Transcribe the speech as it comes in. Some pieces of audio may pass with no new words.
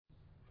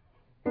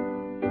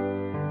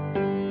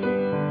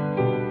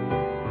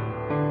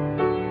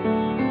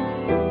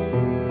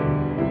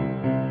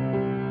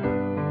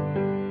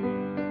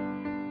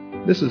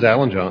This is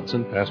Alan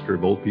Johnson, pastor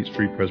of Old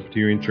Peachtree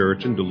Presbyterian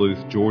Church in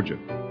Duluth, Georgia.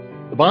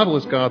 The Bible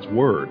is God's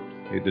Word.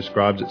 It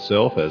describes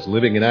itself as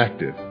living and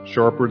active,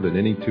 sharper than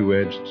any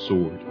two-edged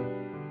sword.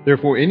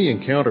 Therefore, any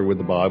encounter with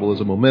the Bible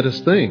is a momentous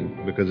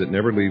thing because it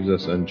never leaves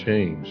us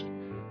unchanged.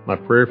 My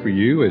prayer for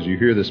you as you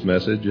hear this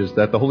message is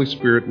that the Holy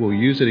Spirit will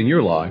use it in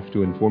your life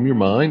to inform your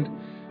mind,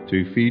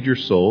 to feed your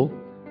soul,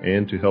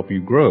 and to help you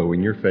grow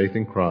in your faith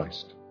in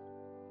Christ.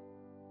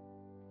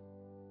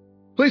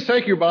 Please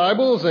take your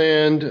Bibles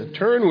and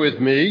turn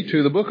with me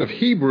to the book of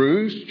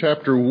Hebrews,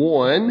 chapter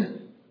 1.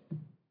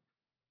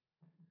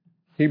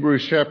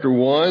 Hebrews chapter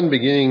 1,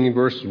 beginning in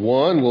verse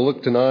 1. We'll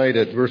look tonight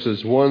at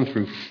verses 1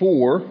 through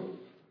 4.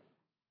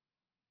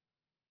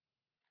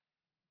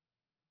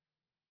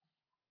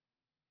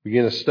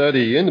 Begin a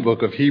study in the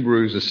book of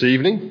Hebrews this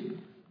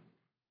evening.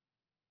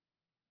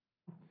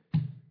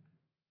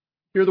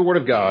 Hear the word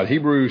of God.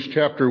 Hebrews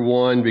chapter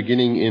 1,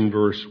 beginning in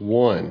verse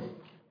 1.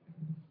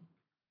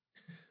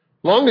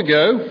 Long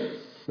ago,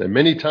 and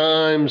many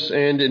times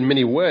and in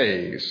many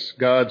ways,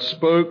 God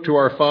spoke to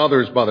our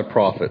fathers by the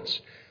prophets.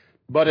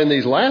 But in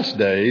these last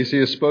days, He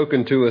has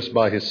spoken to us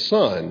by His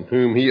Son,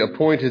 whom He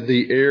appointed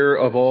the heir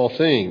of all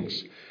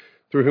things,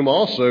 through whom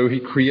also He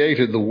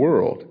created the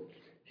world.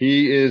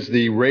 He is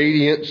the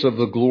radiance of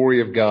the glory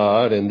of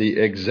God and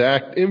the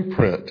exact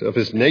imprint of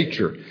His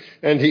nature,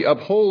 and He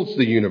upholds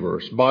the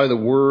universe by the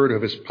word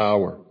of His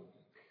power.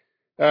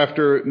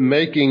 After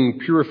making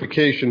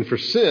purification for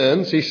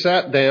sins, He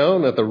sat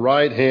down at the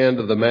right hand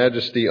of the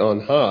Majesty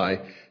on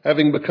high,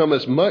 having become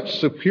as much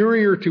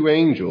superior to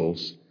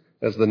angels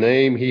as the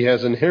name He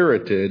has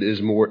inherited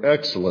is more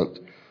excellent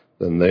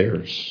than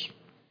theirs.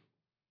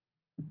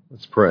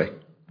 Let's pray.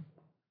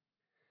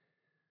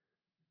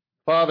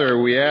 Father,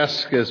 we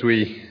ask as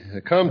we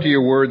come to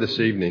your word this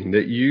evening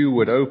that you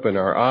would open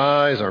our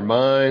eyes, our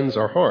minds,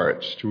 our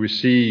hearts to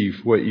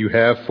receive what you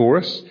have for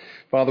us.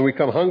 Father, we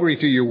come hungry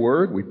to your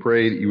word. We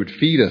pray that you would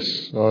feed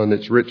us on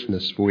its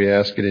richness, for we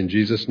ask it in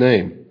Jesus'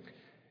 name.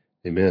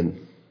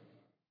 Amen.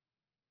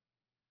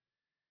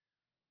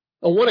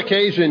 On one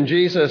occasion,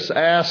 Jesus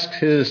asked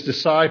his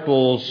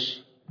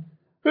disciples,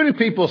 "Who do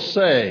people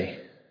say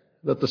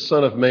that the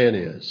Son of Man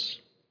is?"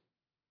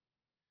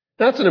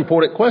 That's an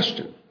important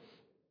question.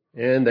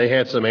 And they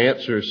had some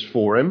answers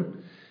for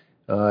him.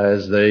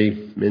 As they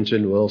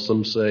mentioned, well,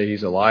 some say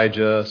he's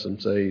Elijah, some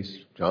say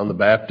he's John the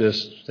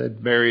Baptist. Had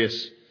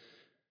various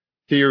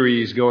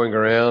theories going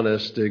around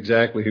as to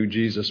exactly who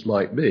Jesus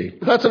might be.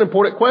 But that's an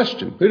important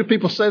question. Who do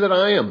people say that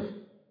I am?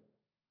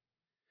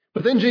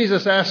 But then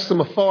Jesus asks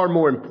them a far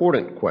more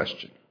important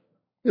question.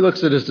 He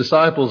looks at his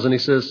disciples and he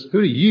says,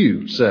 "Who do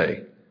you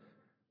say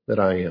that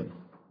I am?"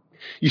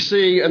 You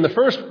see, in the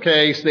first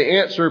case, the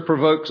answer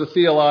provokes a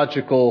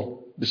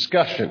theological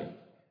discussion.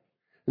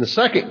 In the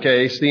second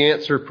case, the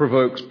answer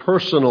provokes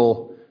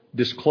personal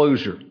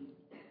disclosure,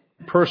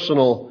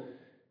 personal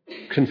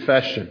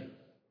confession.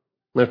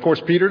 And of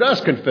course, Peter does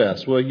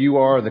confess, "Well, you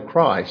are the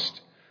Christ,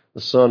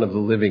 the Son of the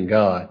living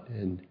God."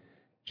 And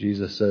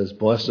Jesus says,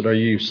 "Blessed are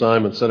you,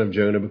 Simon, son of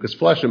Jonah, because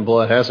flesh and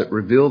blood hasn't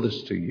revealed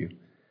this to you,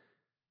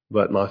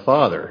 but my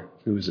Father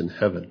who is in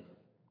heaven."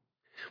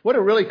 What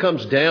it really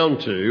comes down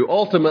to,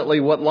 ultimately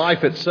what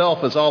life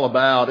itself is all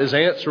about, is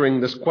answering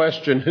this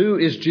question, who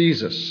is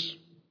Jesus?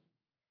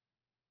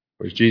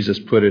 Or as Jesus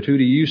put it, who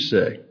do you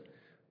say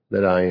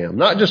that I am?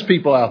 Not just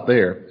people out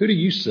there. Who do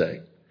you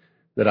say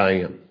that I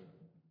am?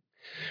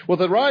 Well,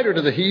 the writer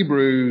to the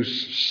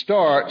Hebrews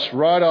starts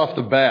right off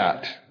the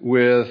bat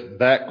with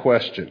that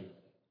question.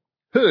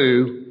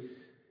 Who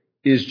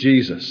is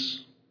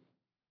Jesus?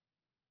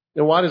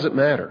 And why does it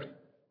matter?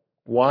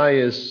 Why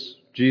is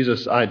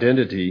Jesus'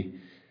 identity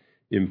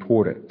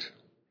important?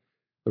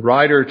 The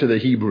writer to the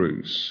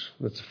Hebrews,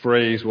 that's a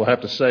phrase we'll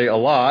have to say a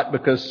lot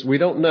because we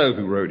don't know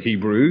who wrote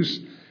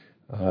Hebrews.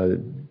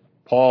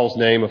 Paul's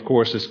name, of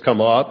course, has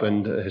come up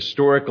and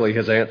historically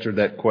has answered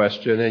that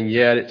question, and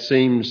yet it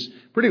seems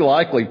pretty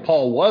likely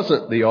Paul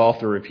wasn't the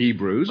author of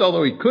Hebrews,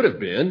 although he could have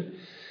been,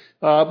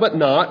 but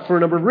not for a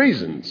number of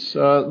reasons.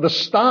 The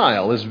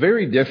style is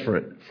very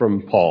different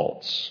from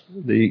Paul's.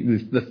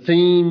 The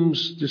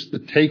themes, just the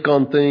take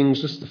on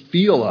things, just the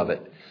feel of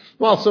it.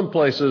 While some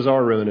places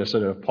are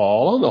reminiscent of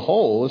Paul, on the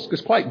whole,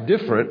 it's quite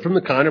different from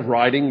the kind of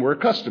writing we're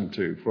accustomed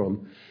to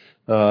from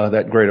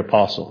that great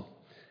apostle.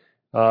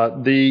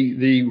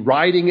 The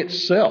writing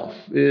itself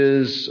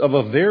is of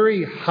a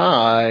very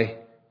high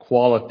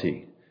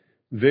quality,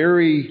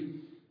 very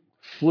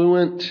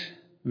fluent,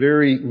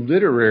 very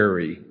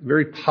literary,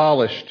 very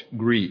polished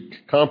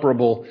Greek,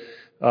 comparable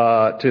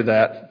to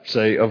that,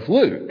 say, of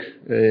Luke.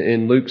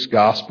 In Luke's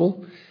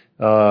gospel,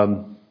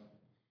 from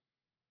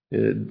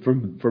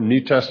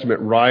New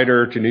Testament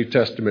writer to New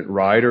Testament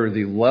writer,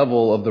 the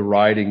level of the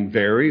writing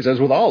varies, as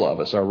with all of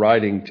us. Our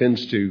writing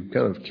tends to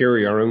kind of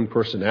carry our own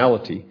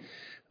personality.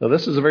 Now,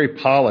 this is a very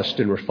polished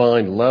and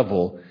refined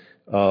level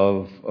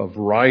of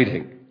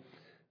writing.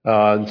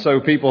 And so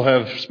people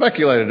have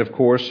speculated, of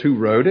course, who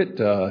wrote it.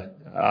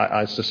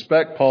 I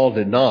suspect Paul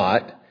did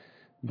not,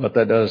 but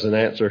that doesn't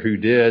answer who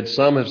did.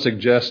 Some have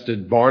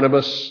suggested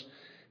Barnabas.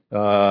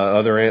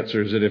 Other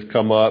answers that have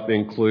come up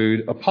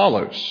include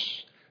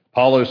Apollos.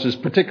 Apollos is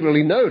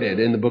particularly noted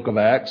in the book of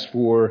Acts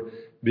for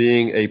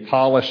being a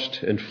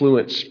polished and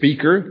fluent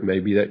speaker.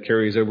 Maybe that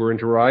carries over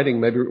into writing.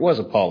 Maybe it was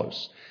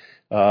Apollos.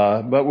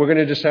 But we're going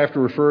to just have to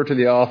refer to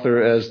the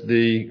author as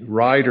the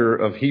writer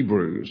of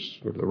Hebrews,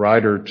 or the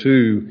writer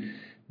to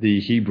the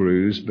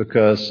Hebrews,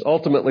 because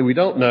ultimately we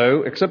don't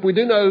know, except we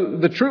do know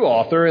the true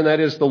author, and that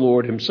is the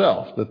Lord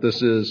himself, that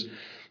this is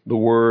the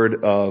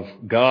Word of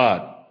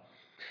God.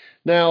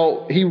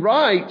 Now, he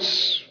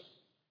writes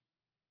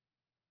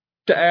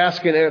to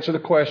ask and answer the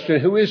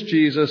question, who is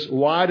Jesus?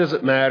 Why does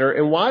it matter?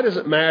 And why does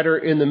it matter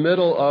in the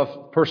middle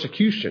of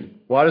persecution?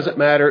 Why does it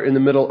matter in the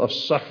middle of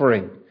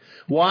suffering?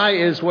 Why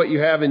is what you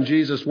have in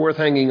Jesus worth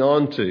hanging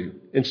on to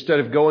instead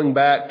of going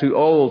back to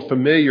old,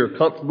 familiar,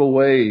 comfortable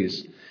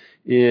ways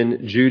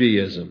in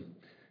Judaism?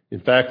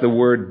 In fact, the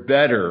word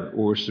better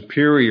or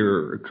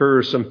superior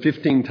occurs some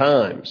 15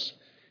 times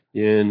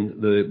in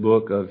the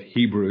book of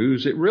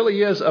Hebrews. It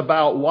really is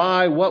about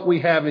why what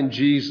we have in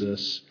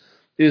Jesus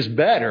is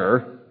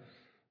better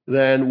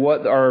than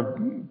what our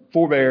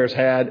forebears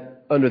had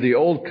under the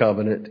Old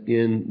Covenant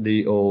in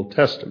the Old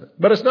Testament.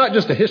 But it's not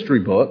just a history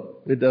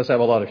book. It does have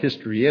a lot of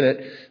history in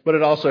it, but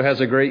it also has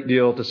a great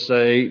deal to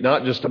say,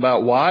 not just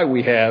about why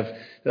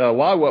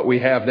what we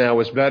have now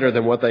is better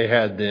than what they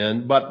had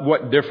then, but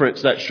what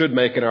difference that should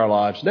make in our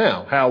lives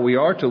now, how we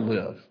are to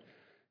live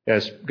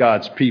as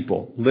God's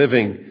people,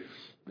 living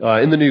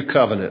in the new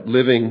covenant,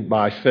 living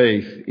by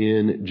faith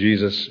in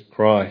Jesus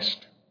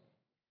Christ.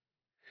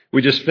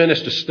 We just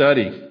finished a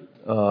study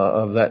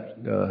of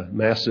that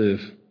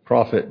massive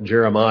prophet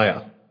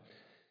Jeremiah.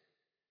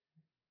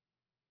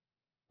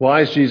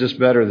 Why is Jesus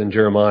better than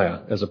Jeremiah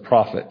as a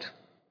prophet?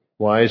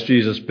 Why is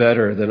Jesus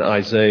better than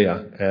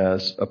Isaiah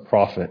as a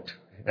prophet?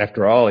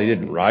 After all, he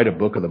didn't write a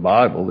book of the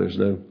Bible. There's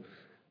no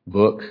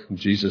book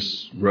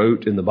Jesus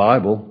wrote in the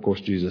Bible. Of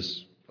course,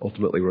 Jesus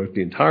ultimately wrote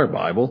the entire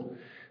Bible.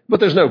 But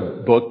there's no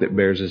book that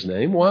bears his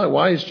name.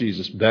 Why is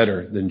Jesus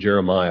better than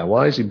Jeremiah?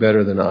 Why is he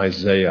better than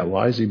Isaiah?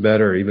 Why is he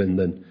better even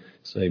than,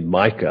 say,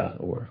 Micah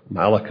or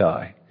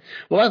Malachi?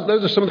 Well,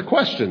 those are some of the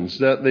questions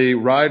that the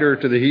writer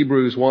to the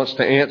Hebrews wants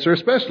to answer,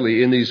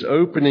 especially in these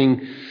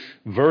opening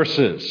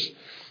verses.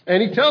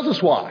 And he tells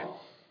us why.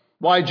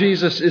 Why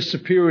Jesus is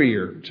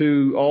superior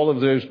to all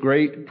of those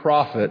great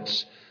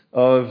prophets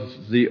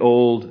of the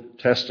Old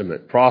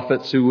Testament.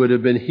 Prophets who would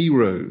have been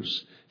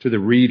heroes to the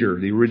reader,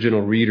 the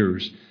original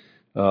readers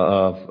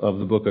of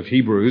the book of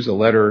Hebrews, a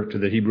letter to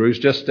the Hebrews,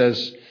 just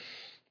as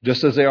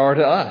they are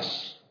to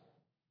us.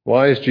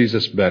 Why is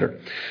Jesus better?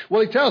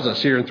 Well, he tells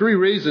us here in 3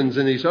 reasons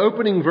in these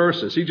opening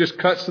verses. He just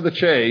cuts to the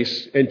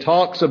chase and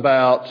talks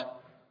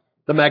about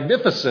the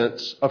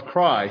magnificence of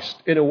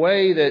Christ in a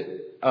way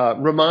that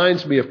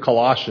reminds me of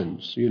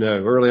Colossians. You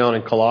know, early on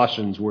in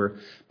Colossians where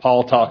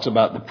Paul talks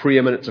about the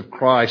preeminence of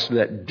Christ,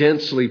 that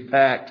densely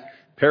packed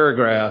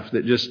paragraph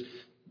that just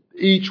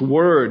each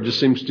word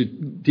just seems to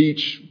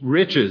teach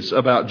riches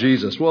about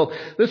Jesus. Well,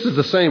 this is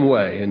the same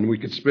way, and we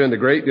could spend a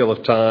great deal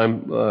of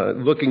time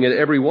looking at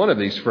every one of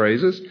these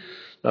phrases,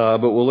 but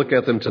we'll look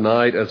at them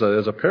tonight as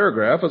a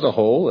paragraph, as a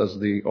whole, as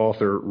the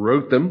author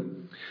wrote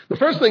them. The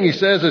first thing he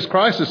says is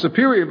Christ is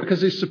superior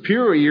because he's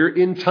superior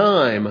in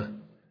time.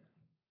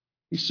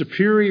 He's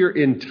superior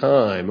in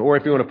time, or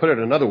if you want to put it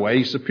another way,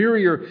 he's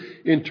superior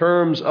in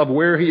terms of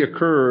where he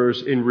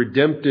occurs in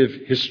redemptive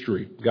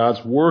history.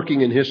 God's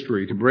working in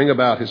history to bring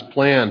about his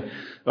plan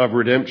of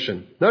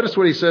redemption. Notice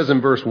what he says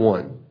in verse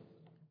 1.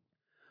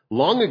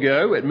 Long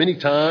ago, at many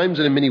times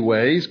and in many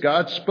ways,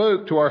 God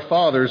spoke to our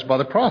fathers by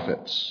the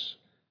prophets.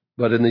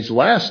 But in these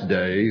last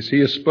days,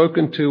 he has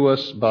spoken to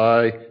us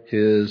by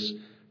his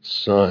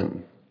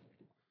Son.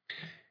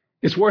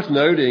 It's worth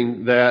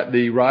noting that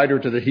the writer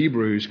to the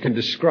Hebrews can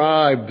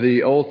describe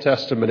the Old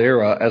Testament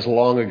era as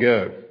long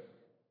ago.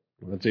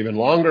 It's even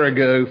longer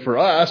ago for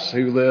us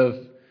who live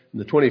in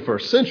the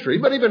 21st century,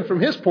 but even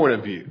from his point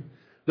of view,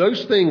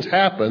 those things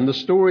happened. The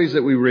stories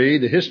that we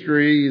read, the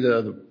history,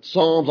 the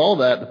Psalms, all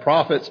that, the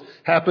prophets,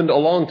 happened a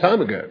long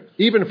time ago,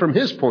 even from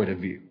his point of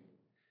view.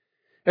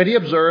 And he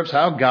observes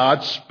how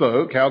God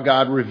spoke, how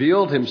God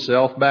revealed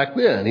himself back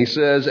then. He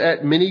says,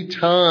 at many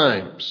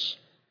times.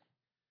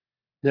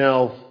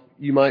 Now,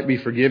 you might be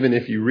forgiven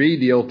if you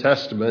read the Old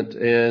Testament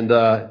and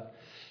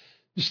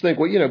just think,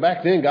 well,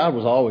 back then God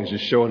was always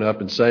just showing up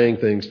and saying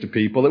things to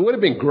people. It would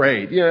have been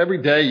great. Every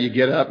day you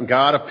get up and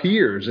God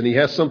appears and he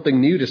has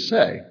something new to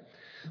say.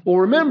 Well,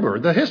 remember,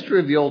 the history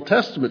of the Old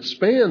Testament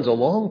spans a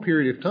long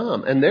period of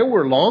time. And there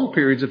were long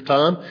periods of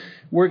time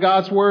where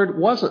God's word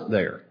wasn't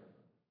there.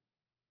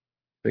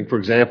 Think, for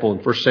example, in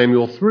 1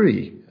 Samuel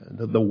 3,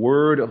 the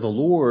word of the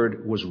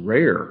Lord was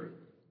rare.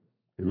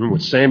 Remember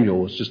when Samuel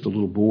was just a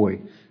little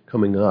boy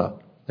coming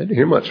up. They didn't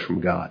hear much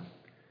from God.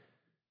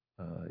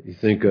 You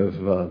think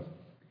of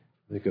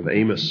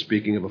Amos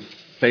speaking of a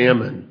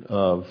famine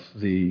of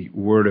the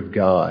Word of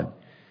God.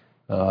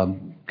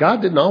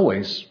 God didn't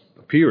always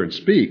appear and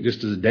speak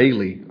just as a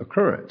daily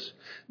occurrence.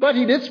 But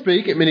he did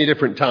speak at many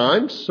different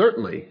times,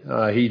 certainly.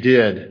 He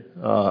did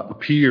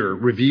appear,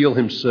 reveal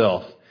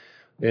himself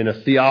in a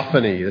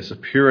theophany, this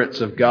appearance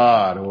of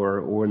God,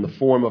 or in the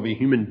form of a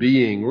human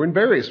being, or in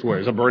various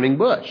ways, a burning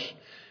bush,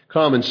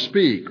 come and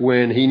speak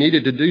when he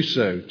needed to do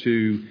so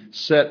to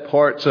set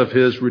parts of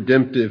his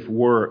redemptive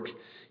work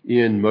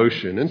in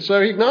motion. And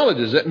so he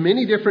acknowledges at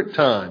many different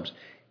times,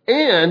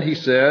 and he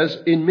says,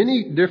 in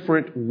many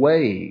different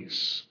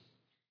ways.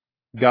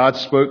 God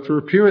spoke through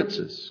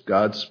appearances.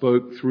 God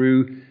spoke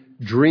through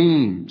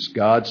dreams.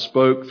 God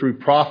spoke through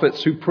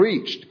prophets who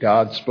preached.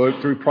 God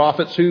spoke through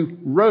prophets who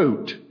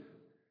wrote.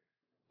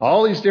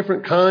 All these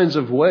different kinds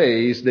of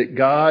ways that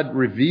God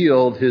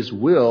revealed his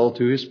will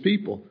to his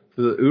people.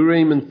 The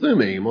Urim and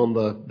Thummim on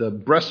the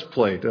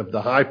breastplate of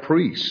the high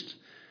priest.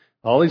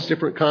 All these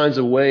different kinds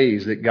of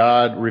ways that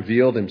God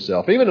revealed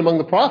himself. Even among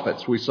the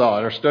prophets we saw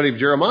in our study of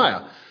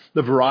Jeremiah.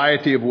 The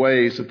variety of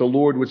ways that the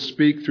Lord would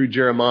speak through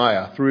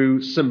Jeremiah.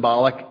 Through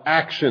symbolic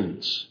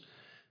actions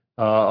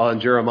on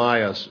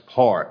Jeremiah's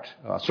part.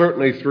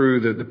 Certainly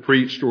through the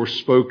preached or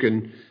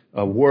spoken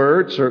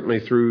word.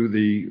 Certainly through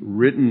the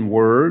written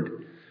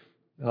word.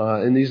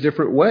 In these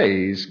different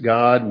ways,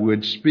 God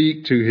would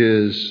speak to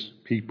his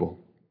people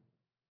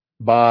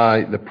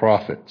by the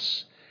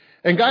prophets.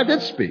 And God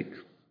did speak.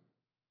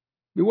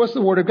 It was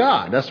the word of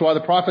God. That's why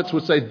the prophets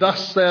would say,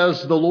 "Thus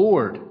says the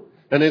Lord."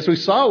 And as we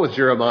saw with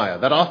Jeremiah,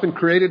 that often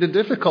created a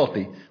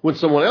difficulty when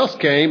someone else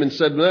came and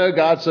said, "No,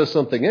 God says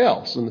something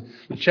else." And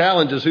the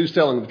challenge is who's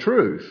telling the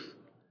truth?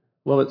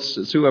 Well,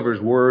 it's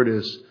whoever's word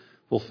is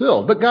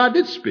fulfilled. But God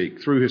did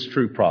speak through his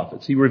true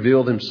prophets. He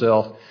revealed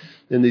himself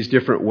in these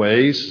different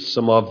ways,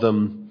 some of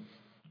them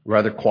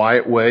rather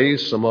quiet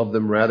ways, some of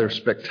them rather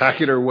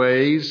spectacular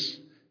ways.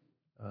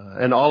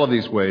 And all of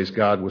these ways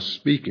God was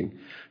speaking.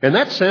 And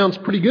that sounds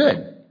pretty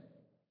good.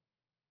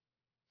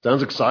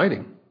 Sounds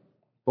exciting.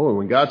 Boy,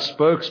 when God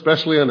spoke,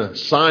 especially in a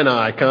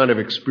Sinai kind of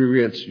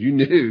experience, you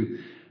knew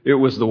it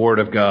was the Word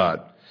of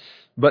God.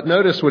 But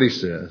notice what he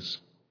says.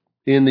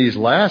 In these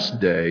last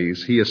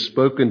days, he has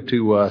spoken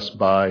to us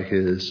by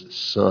his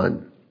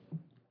Son.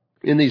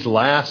 In these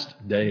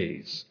last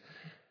days.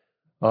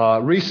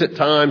 Recent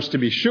times, to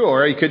be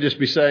sure, he could just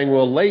be saying,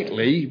 well,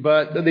 lately,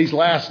 but these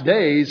last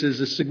days is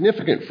a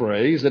significant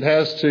phrase that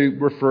has to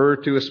refer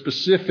to a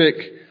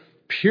specific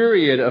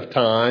period of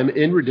time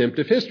in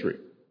redemptive history.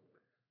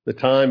 The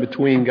time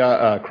between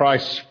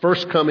Christ's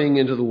first coming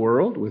into the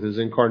world with his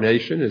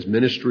incarnation, his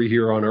ministry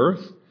here on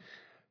earth,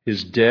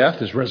 his death,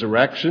 his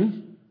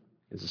resurrection,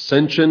 his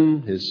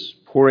ascension, his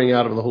pouring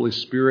out of the Holy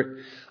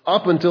Spirit,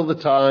 up until the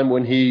time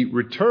when he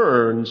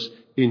returns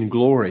in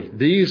glory.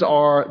 These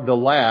are the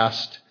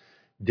last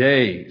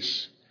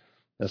days.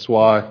 That's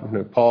why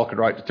Paul could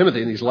write to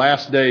Timothy, in these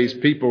last days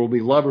people will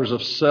be lovers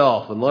of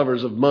self and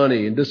lovers of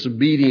money and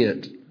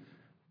disobedient,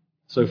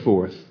 so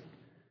forth.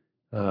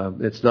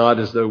 It's not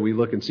as though we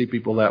look and see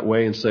people that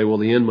way and say, well,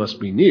 the end must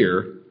be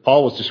near.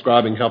 Paul was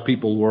describing how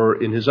people were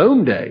in his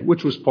own day,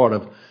 which was part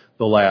of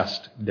the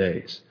last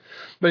days.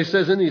 But he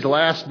says in these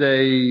last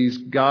days,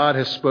 God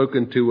has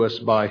spoken to us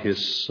by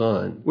his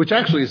Son, which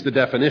actually is the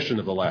definition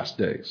of the last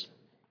days.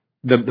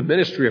 The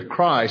ministry of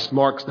Christ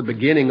marks the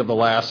beginning of the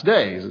last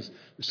days. As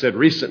we said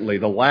recently,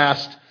 the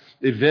last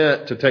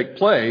event to take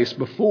place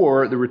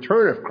before the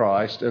return of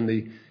Christ and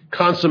the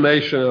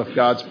consummation of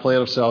God's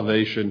plan of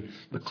salvation,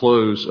 the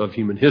close of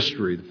human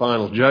history, the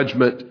final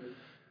judgment,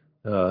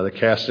 the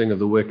casting of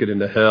the wicked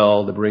into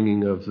hell, the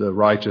bringing of the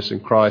righteous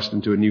in Christ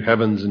into a new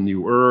heavens and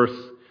new earth.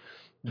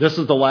 These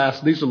are the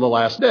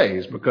last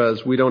days,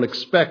 because we don't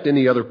expect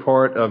any other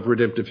part of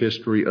redemptive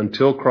history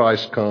until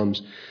Christ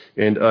comes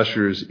and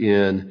ushers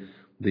in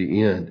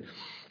the end.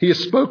 He has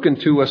spoken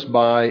to us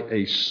by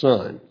a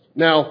Son.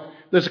 Now,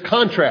 there's a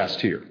contrast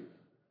here.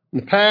 In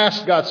the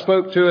past, God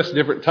spoke to us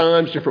different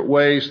times, different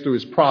ways through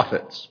his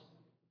prophets.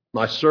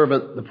 My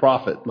servant, the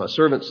prophet. My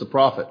servants, the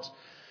prophets.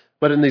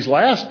 But in these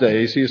last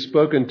days, he has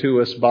spoken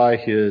to us by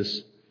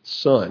his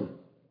Son.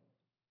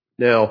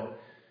 Now,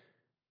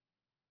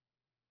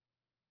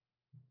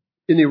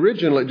 in the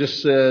original, it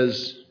just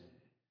says,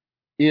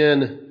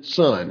 in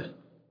Son.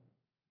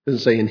 It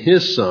doesn't say in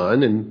his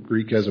Son, and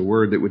Greek has a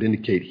word that would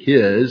indicate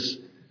his,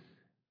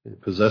 a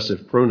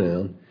possessive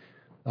pronoun.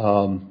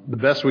 The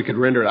best we could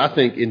render it, I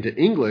think, into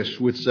English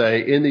would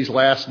say, in these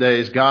last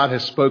days, God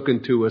has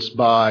spoken to us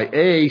by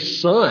a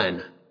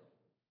Son.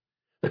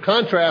 The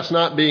contrast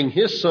not being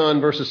his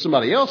Son versus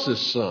somebody else's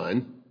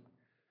son.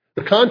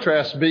 The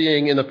contrast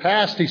being, in the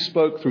past, he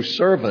spoke through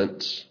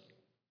servants,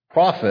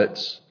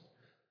 prophets,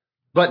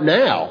 but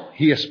now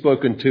he has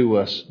spoken to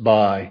us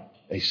by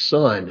a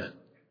Son,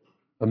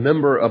 a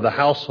member of the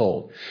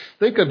household.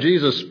 Think of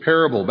Jesus'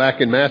 parable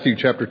back in Matthew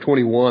chapter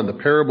 21, the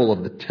parable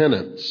of the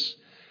tenants,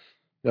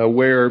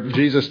 where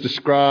Jesus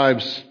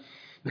describes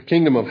the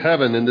kingdom of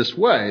heaven in this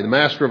way. The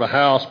master of a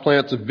house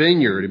plants a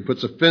vineyard and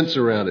puts a fence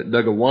around it,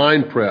 dug a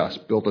wine press,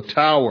 built a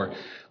tower,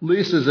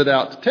 leases it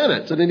out to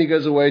tenants, and then he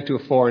goes away to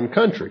a foreign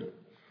country.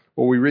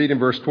 Well, we read in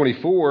verse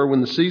 24,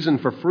 when the season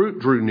for fruit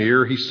drew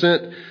near, he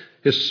sent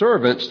his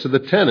servants to the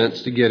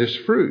tenants to get his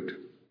fruit.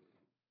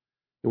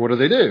 And what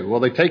do? Well,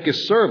 they take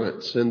his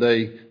servants and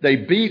they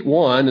beat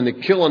one and they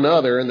kill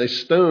another and they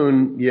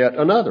stone yet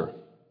another.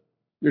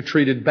 You're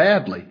treated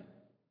badly.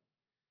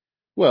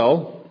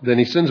 Well, then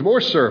he sends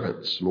more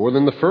servants, more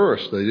than the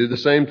first. They do the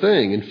same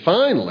thing. And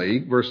finally,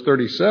 verse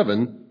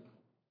 37,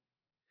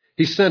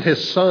 he sent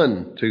his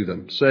son to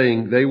them,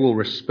 saying, they will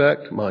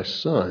respect my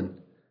son.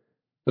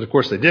 But of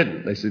course they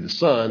didn't. They see the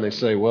son. They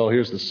say, well,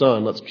 here's the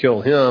son. Let's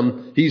kill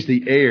him. He's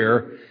the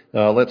heir.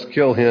 Let's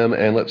kill him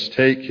and let's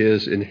take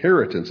his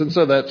inheritance. And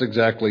so that's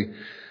exactly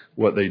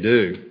what they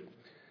do.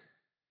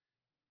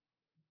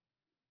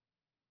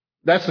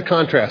 That's the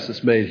contrast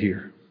that's made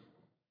here.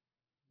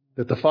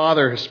 That the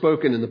Father has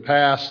spoken in the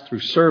past through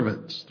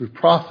servants, through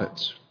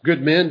prophets,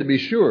 good men to be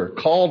sure,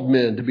 called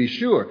men to be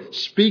sure,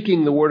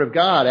 speaking the word of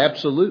God,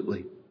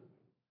 absolutely.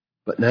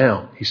 But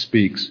now he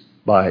speaks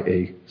by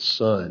a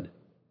son.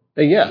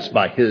 And yes,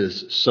 by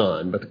his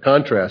son. But the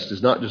contrast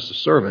is not just a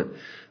servant,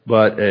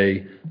 but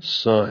a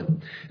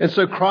son. And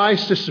so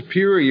Christ is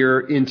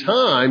superior in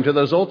time to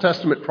those Old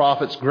Testament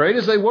prophets, great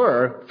as they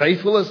were,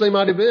 faithful as they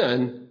might have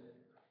been,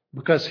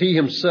 because he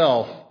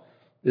himself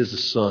is the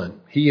son.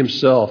 He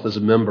himself is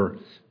a member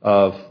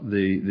of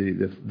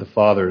the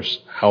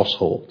Father's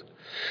household.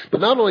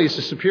 But not only is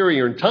he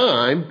superior in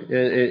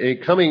time,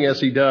 coming as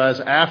he does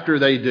after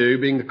they do,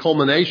 being the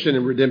culmination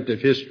in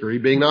redemptive history,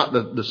 being not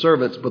the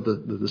servants but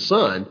the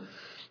son,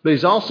 but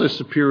he's also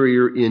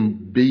superior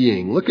in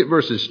being. Look at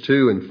verses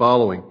 2 and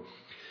following.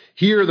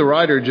 Here the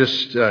writer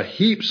just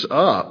heaps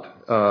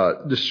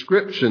up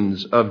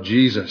descriptions of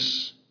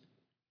Jesus.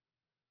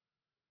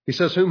 He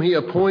says, whom he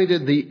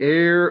appointed the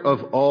heir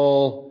of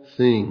all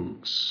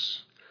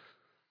things.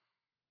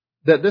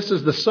 That this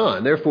is the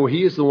son. Therefore,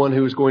 he is the one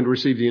who is going to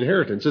receive the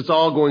inheritance. It's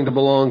all going to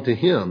belong to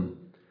him.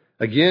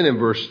 Again in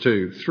verse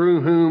 2,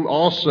 through whom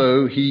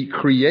also he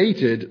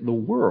created the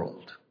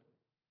world.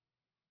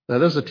 Now,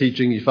 this is a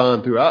teaching you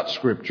find throughout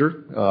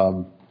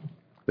Scripture.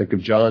 Think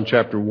of John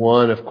chapter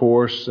 1, of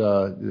course,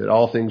 that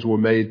all things were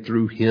made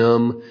through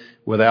him.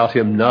 Without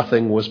him,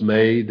 nothing was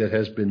made that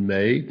has been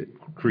made.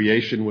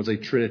 Creation was a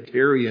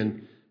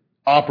Trinitarian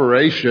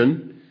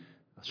operation.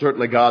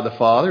 Certainly God the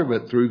Father,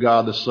 but through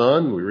God the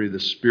Son. We read the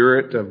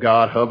Spirit of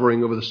God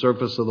hovering over the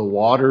surface of the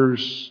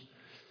waters.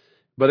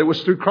 But it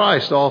was through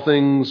Christ all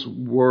things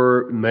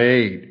were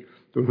made,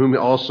 through whom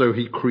also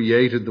he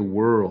created the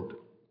world.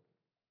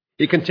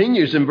 He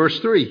continues in verse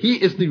 3, he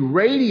is the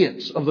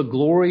radiance of the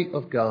glory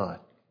of God.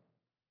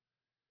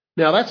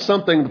 Now that's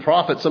something the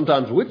prophets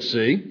sometimes would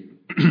see,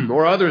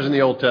 or others in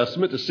the Old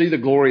Testament, to see the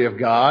glory of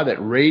God,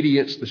 that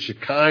radiance, the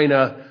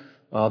Shekinah,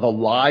 the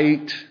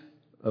light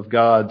of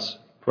God's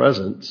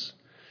presence.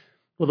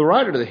 Well, the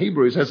writer to the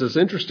Hebrews has this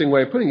interesting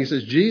way of putting it. He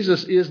says,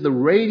 Jesus is the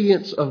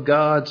radiance of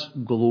God's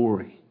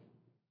glory.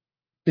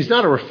 He's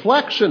not a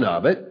reflection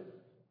of it.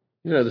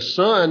 You know, the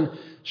sun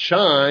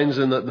shines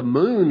and the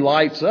moon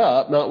lights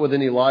up, not with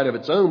any light of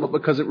its own, but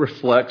because it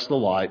reflects the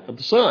light of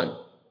the sun.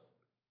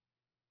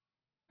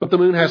 But the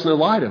moon has no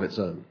light of its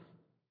own.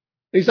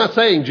 He's not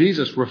saying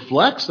Jesus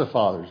reflects the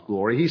Father's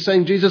glory. He's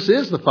saying Jesus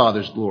is the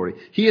Father's glory.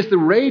 He is the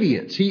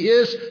radiance. He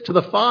is to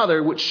the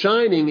Father what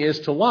shining is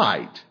to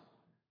light.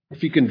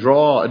 If you can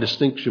draw a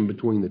distinction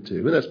between the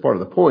two. And that's part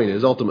of the point,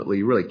 is ultimately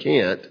you really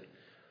can't.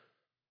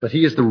 But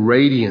he is the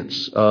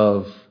radiance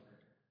of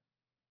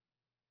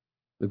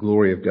the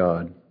glory of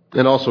God.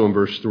 And also in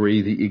verse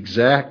 3, the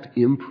exact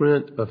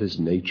imprint of his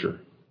nature.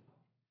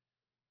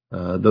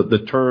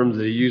 The term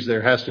that he used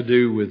there has to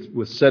do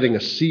with setting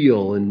a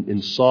seal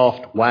in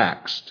soft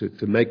wax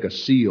to make a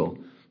seal,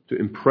 to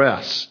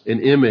impress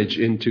an image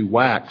into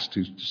wax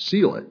to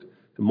seal it,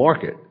 to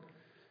mark it.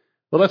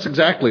 Well, that's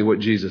exactly what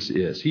Jesus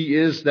is. He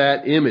is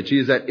that image. He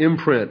is that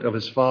imprint of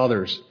his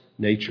Father's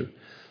nature.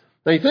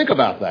 Now you think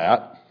about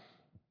that,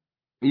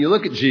 and you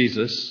look at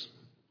Jesus,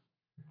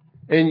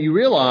 and you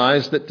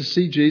realize that to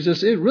see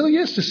Jesus, it really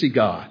is to see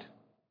God.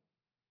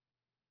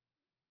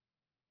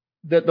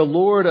 That the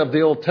Lord of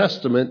the Old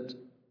Testament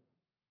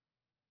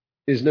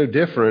is no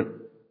different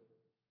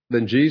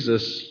than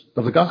Jesus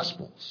of the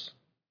Gospels.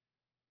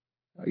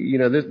 You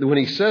know, when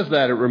he says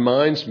that, it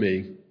reminds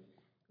me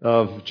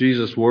of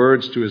Jesus'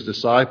 words to his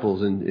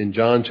disciples in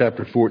John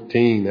chapter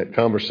 14, that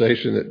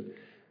conversation that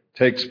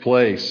takes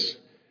place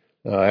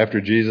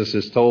after Jesus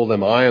has told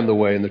them, I am the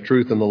way and the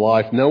truth and the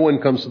life. No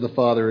one comes to the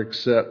Father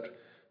except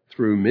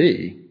through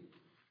me.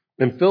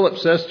 And Philip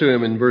says to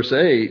him in verse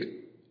 8,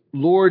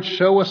 Lord,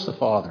 show us the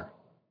Father.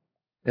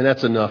 And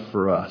that's enough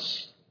for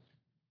us.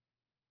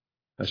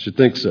 I should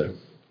think so.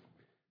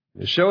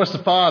 Show us the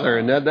Father,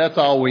 and that's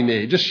all we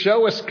need. Just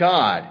show us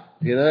God,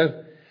 you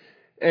know.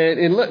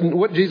 And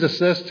what Jesus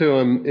says to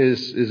him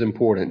is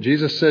important.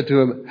 Jesus said to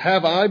him,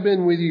 have I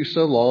been with you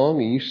so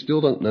long, and you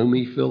still don't know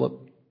me, Philip?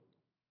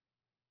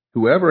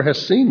 Whoever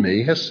has seen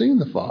me has seen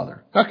the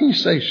Father. How can you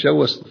say,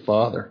 show us the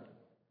Father?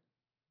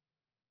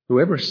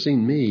 Whoever has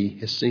seen me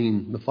has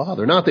seen the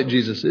Father. Not that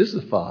Jesus is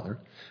the Father,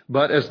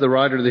 but as the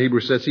writer of the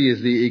Hebrews says, he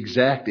is the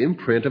exact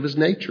imprint of his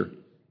nature.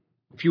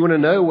 If you want to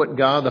know what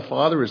God the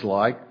Father is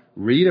like,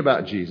 read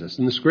about Jesus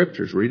in the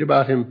Scriptures. Read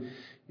about him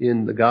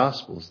in the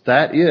Gospels.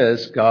 That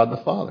is God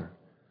the Father.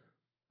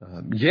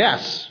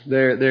 Yes,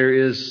 there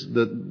is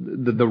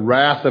the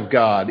wrath of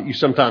God that you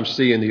sometimes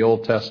see in the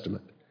Old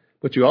Testament.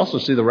 But you also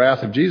see the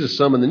wrath of Jesus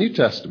some in the New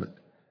Testament.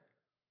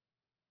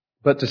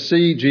 But to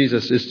see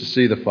Jesus is to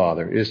see the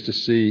Father, is to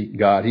see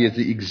God. He is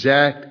the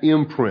exact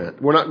imprint.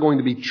 We're not going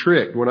to be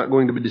tricked. We're not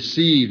going to be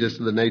deceived as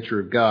to the nature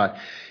of God.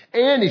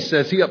 And he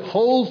says he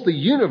upholds the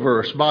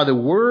universe by the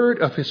word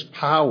of his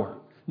power.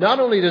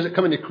 Not only does it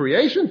come into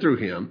creation through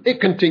him,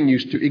 it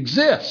continues to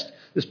exist.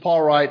 As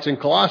Paul writes in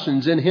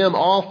Colossians, in him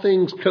all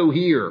things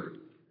cohere.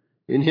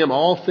 In him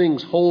all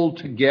things hold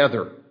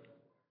together.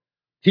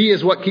 He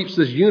is what keeps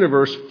this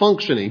universe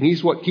functioning.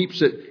 He's what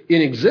keeps it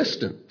in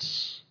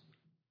existence.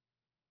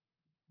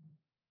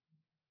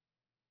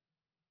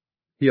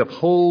 He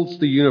upholds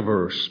the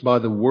universe by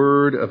the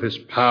word of his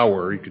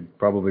power. You could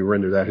probably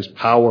render that his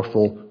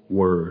powerful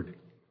word.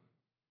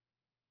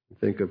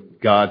 Think of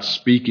God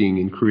speaking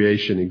and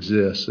creation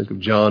exists. Think of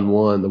John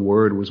 1. The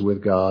Word was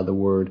with God. The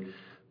Word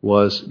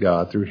was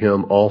God. Through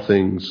him all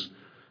things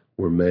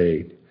were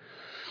made.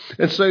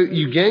 And so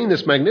you gain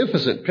this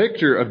magnificent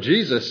picture of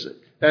Jesus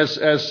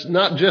as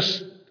not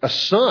just a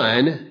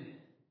son,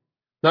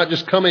 not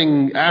just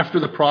coming after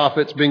the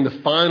prophets, being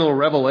the final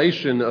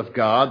revelation of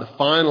God, the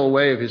final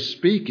way of his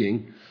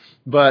speaking,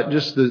 but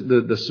just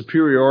the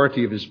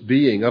superiority of his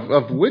being.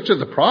 Of which of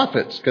the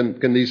prophets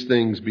can these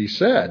things be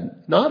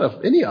said? Not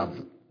of any of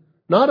them.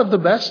 Not of the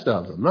best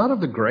of them. Not of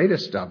the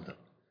greatest of them.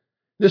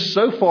 This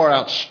so far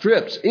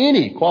outstrips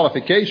any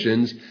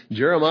qualifications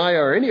Jeremiah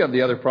or any of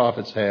the other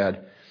prophets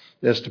had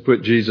as to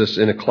put Jesus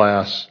in a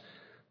class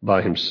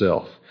by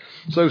himself.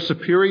 So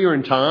superior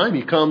in time,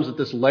 he comes at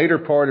this later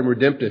part in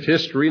redemptive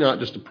history, not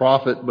just a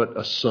prophet, but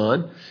a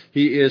son.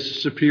 He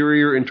is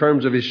superior in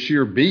terms of his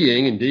sheer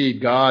being, indeed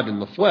God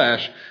in the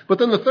flesh. But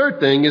then the third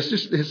thing is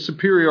just his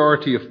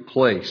superiority of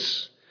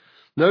place.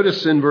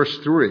 Notice in verse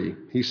 3,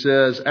 he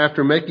says,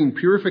 after making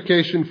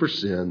purification for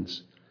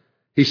sins,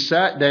 he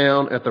sat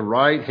down at the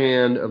right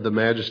hand of the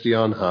Majesty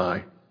on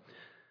high.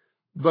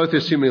 Both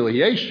his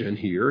humiliation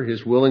here,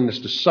 his willingness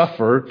to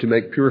suffer to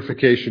make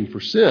purification for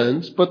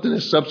sins, but then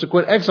his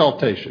subsequent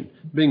exaltation,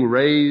 being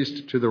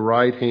raised to the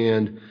right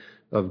hand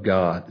of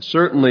God.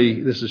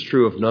 Certainly, this is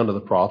true of none of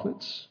the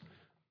prophets.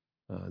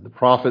 The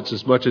prophets,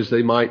 as much as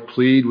they might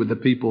plead with the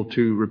people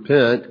to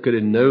repent, could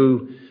in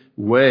no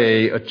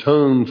way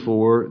atone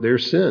for their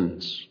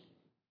sins.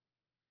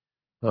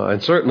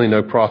 And certainly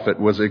no prophet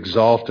was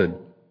exalted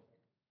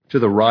to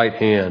the right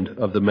hand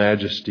of the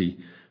Majesty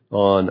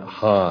on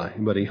high.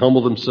 But he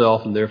humbled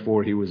himself, and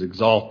therefore he was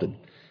exalted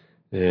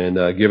and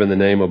given the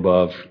name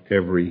above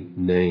every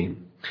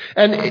name.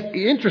 And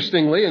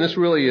interestingly, and this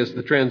really is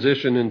the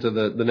transition into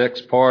the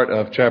next part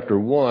of chapter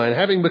 1,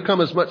 having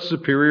become as much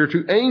superior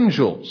to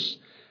angels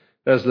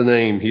as the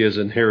name he has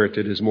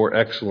inherited is more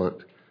excellent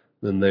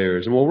than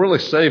theirs. And we'll really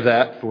save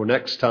that for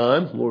next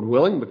time, Lord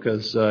willing,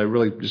 because it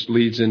really just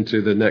leads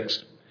into the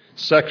next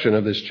section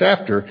of this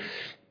chapter.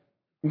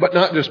 But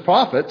not just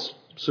prophets,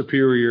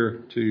 superior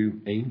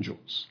to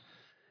angels.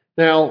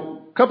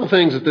 Now, a couple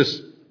things that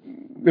this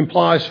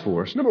implies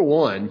for us. Number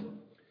one,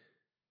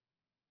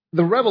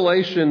 the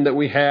revelation that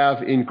we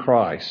have in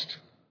Christ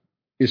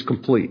is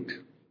complete.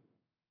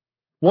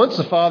 Once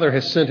the Father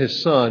has sent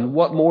his Son,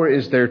 what more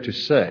is there to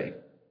say?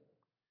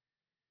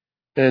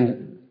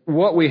 And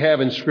what we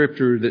have in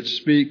Scripture that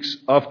speaks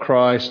of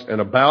Christ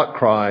and about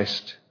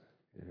Christ,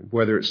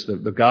 whether it's the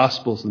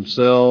Gospels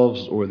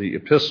themselves or the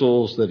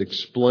epistles that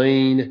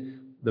explain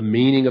the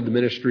meaning of the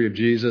ministry of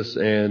Jesus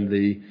and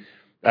the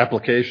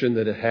application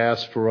that it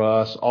has for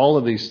us, all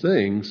of these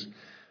things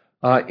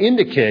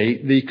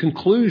indicate the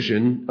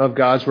conclusion of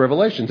God's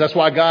revelations. That's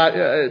why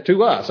God,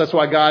 to us, that's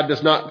why God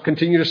does not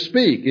continue to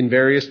speak in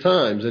various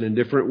times and in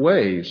different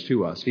ways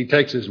to us. He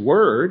takes his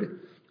word,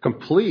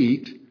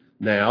 complete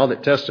now,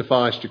 that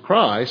testifies to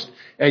Christ,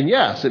 and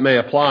yes, it may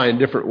apply in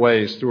different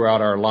ways throughout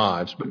our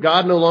lives, but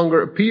God no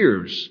longer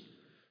appears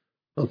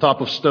on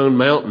top of Stone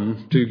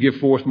Mountain to give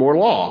forth more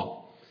law.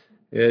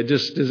 It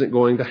just isn't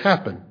going to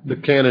happen. The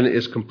canon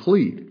is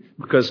complete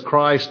because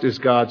Christ is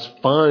God's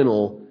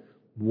final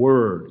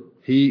word.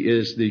 He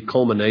is the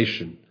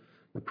culmination.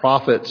 The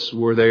prophets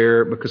were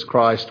there because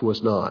Christ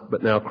was not,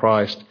 but now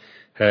Christ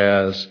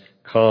has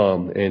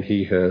come and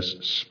he has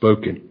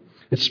spoken.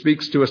 It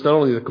speaks to us not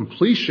only the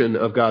completion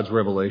of God's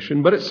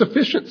revelation, but its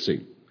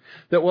sufficiency.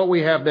 That what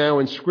we have now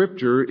in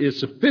Scripture is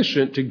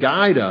sufficient to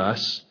guide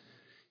us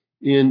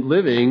in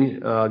living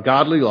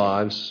godly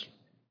lives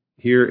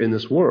here in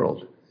this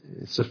world.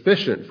 It's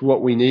sufficient for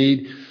what we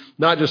need,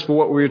 not just for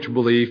what we are to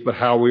believe, but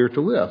how we are to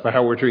live, for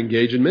how we're to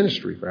engage in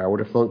ministry, for how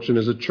we're to function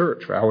as a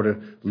church, for how we're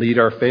to lead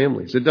our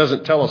families. It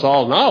doesn't tell us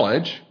all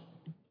knowledge.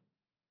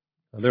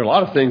 There are a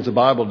lot of things the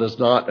Bible does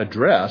not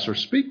address or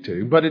speak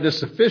to, but it is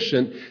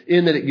sufficient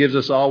in that it gives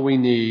us all we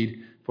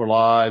need for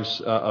lives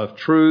of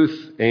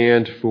truth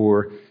and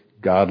for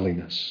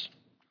godliness.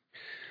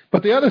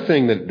 But the other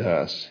thing that it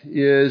does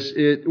is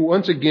it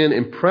once again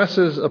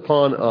impresses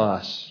upon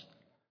us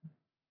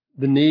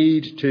the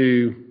need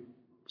to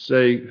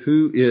say,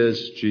 who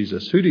is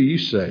Jesus? Who do you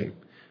say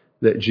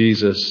that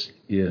Jesus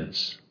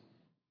is?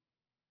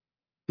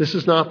 This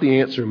is not the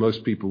answer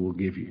most people will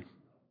give you.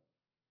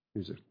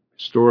 He's a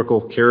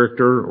historical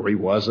character, or he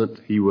wasn't.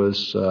 He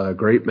was a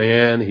great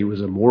man. He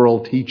was a moral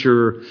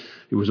teacher.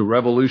 He was a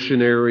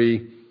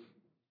revolutionary.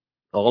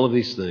 All of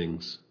these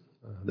things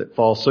that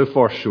fall so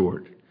far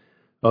short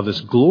of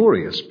this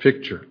glorious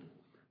picture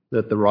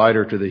that the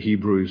writer to the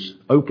Hebrews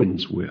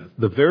opens with.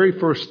 The very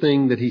first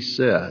thing that he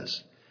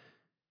says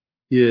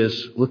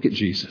is, look at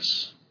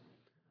Jesus.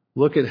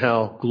 Look at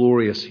how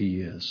glorious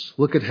he is.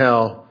 Look at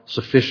how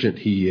sufficient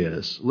he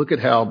is. Look at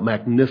how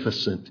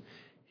magnificent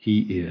he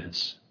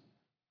is.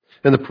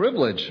 And the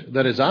privilege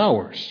that is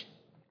ours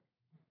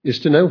is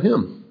to know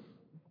him.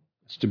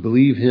 It's to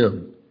believe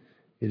him.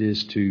 It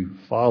is to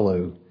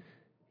follow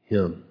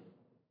him.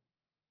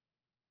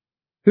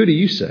 Who do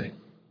you say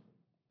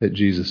that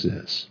Jesus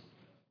is?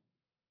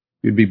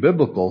 If you'd be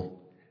biblical,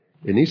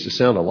 it needs to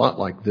sound a lot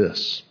like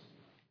this.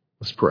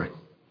 Let's pray.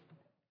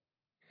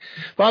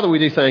 Father, we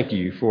do thank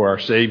you for our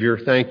Savior.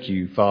 Thank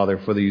you, Father,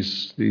 for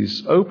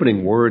these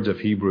opening words of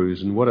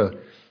Hebrews, and what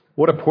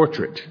a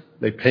portrait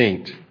they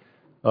paint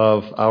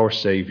of our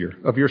Savior,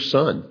 of your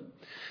Son.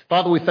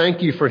 Father, we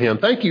thank you for him.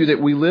 Thank you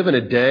that we live in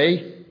a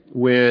day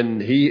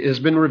when he has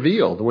been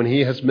revealed, when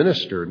he has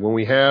ministered, when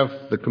we have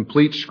the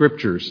complete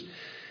Scriptures.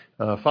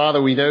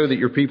 Father, we know that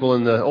your people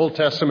in the Old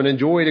Testament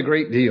enjoyed a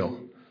great deal.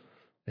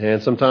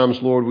 And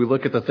sometimes, Lord, we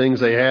look at the things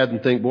they had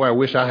and think, boy, I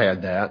wish I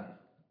had that.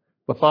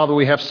 But Father,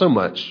 we have so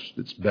much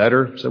that's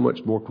better, so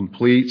much more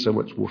complete, so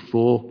much more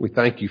full. We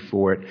thank you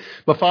for it.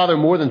 But Father,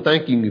 more than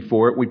thanking you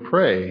for it, we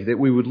pray that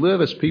we would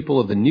live as people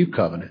of the new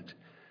covenant,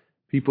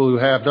 people who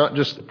have not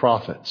just the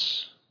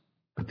prophets,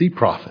 but the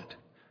prophet,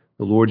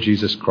 the Lord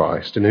Jesus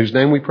Christ, in whose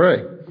name we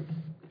pray.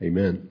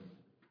 Amen.